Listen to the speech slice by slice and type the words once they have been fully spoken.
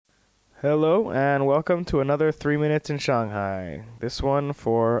Hello and welcome to another 3 Minutes in Shanghai. This one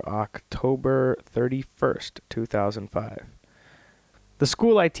for October 31st, 2005. The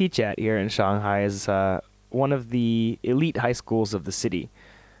school I teach at here in Shanghai is one of the elite high schools of the city.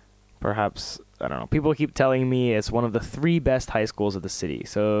 Perhaps, I don't know, people keep telling me it's one of the three best high schools of the city.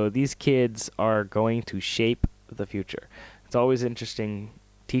 So these kids are going to shape the future. It's always interesting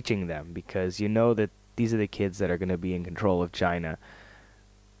teaching them because you know that these are the kids that are going to be in control of China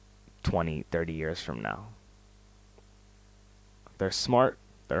 20, 30 years from now. They're smart,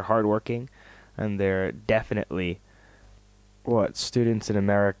 they're hardworking, and they're definitely what students in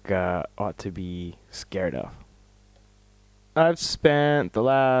America ought to be scared of. I've spent the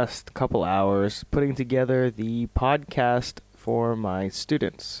last couple hours putting together the podcast for my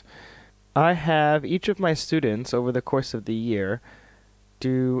students. I have each of my students over the course of the year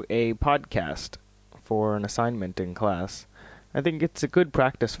do a podcast for an assignment in class. I think it's a good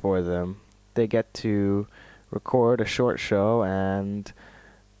practice for them. They get to record a short show and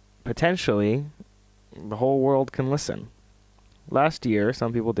potentially the whole world can listen. Last year,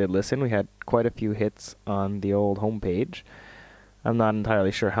 some people did listen. We had quite a few hits on the old homepage. I'm not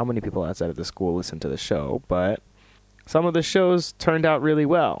entirely sure how many people outside of the school listened to the show, but some of the shows turned out really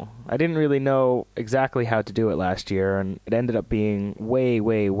well. I didn't really know exactly how to do it last year, and it ended up being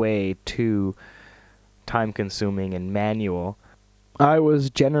way too time-consuming and manual. I was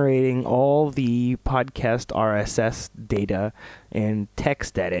generating all the podcast RSS data in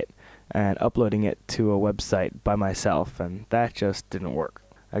TextEdit and uploading it to a website by myself, and that just didn't work.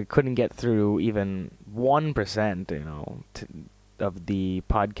 I couldn't get through even 1%, of the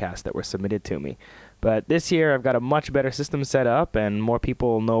podcasts that were submitted to me. But this year I've got a much better system set up and more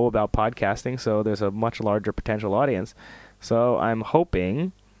people know about podcasting, so there's a much larger potential audience. So I'm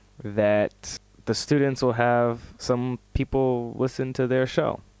hoping that the students will have some people listen to their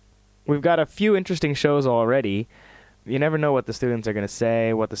show. We've got a few interesting shows already. You never know what the students are going to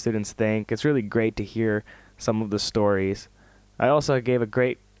say, what the students think. It's really great to hear some of the stories. I also gave a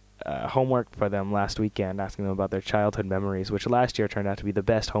great homework for them last weekend, asking them about their childhood memories, which last year turned out to be the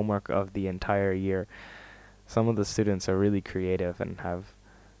best homework of the entire year. Some of the students are really creative and have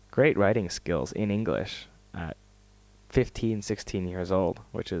great writing skills in English at 15, 16 years old,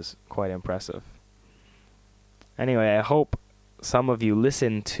 which is quite impressive. Anyway, I hope some of you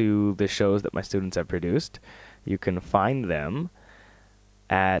listen to the shows that my students have produced. You can find them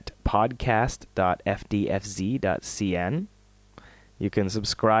at podcast.fdfz.cn. You can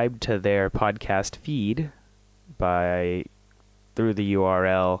subscribe to their podcast feed through the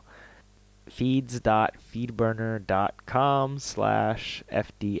URL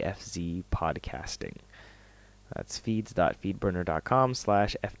feeds.feedburner.com/fdfzpodcasting. That's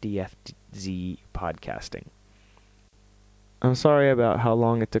feeds.feedburner.com/fdfzpodcasting. I'm sorry about how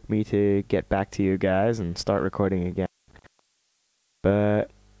long it took me to get back to you guys and start recording again. But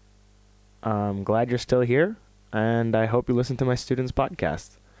I'm glad you're still here, and I hope you listen to my students'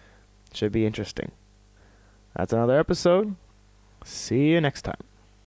 podcast. Should be interesting. That's another episode. See you next time.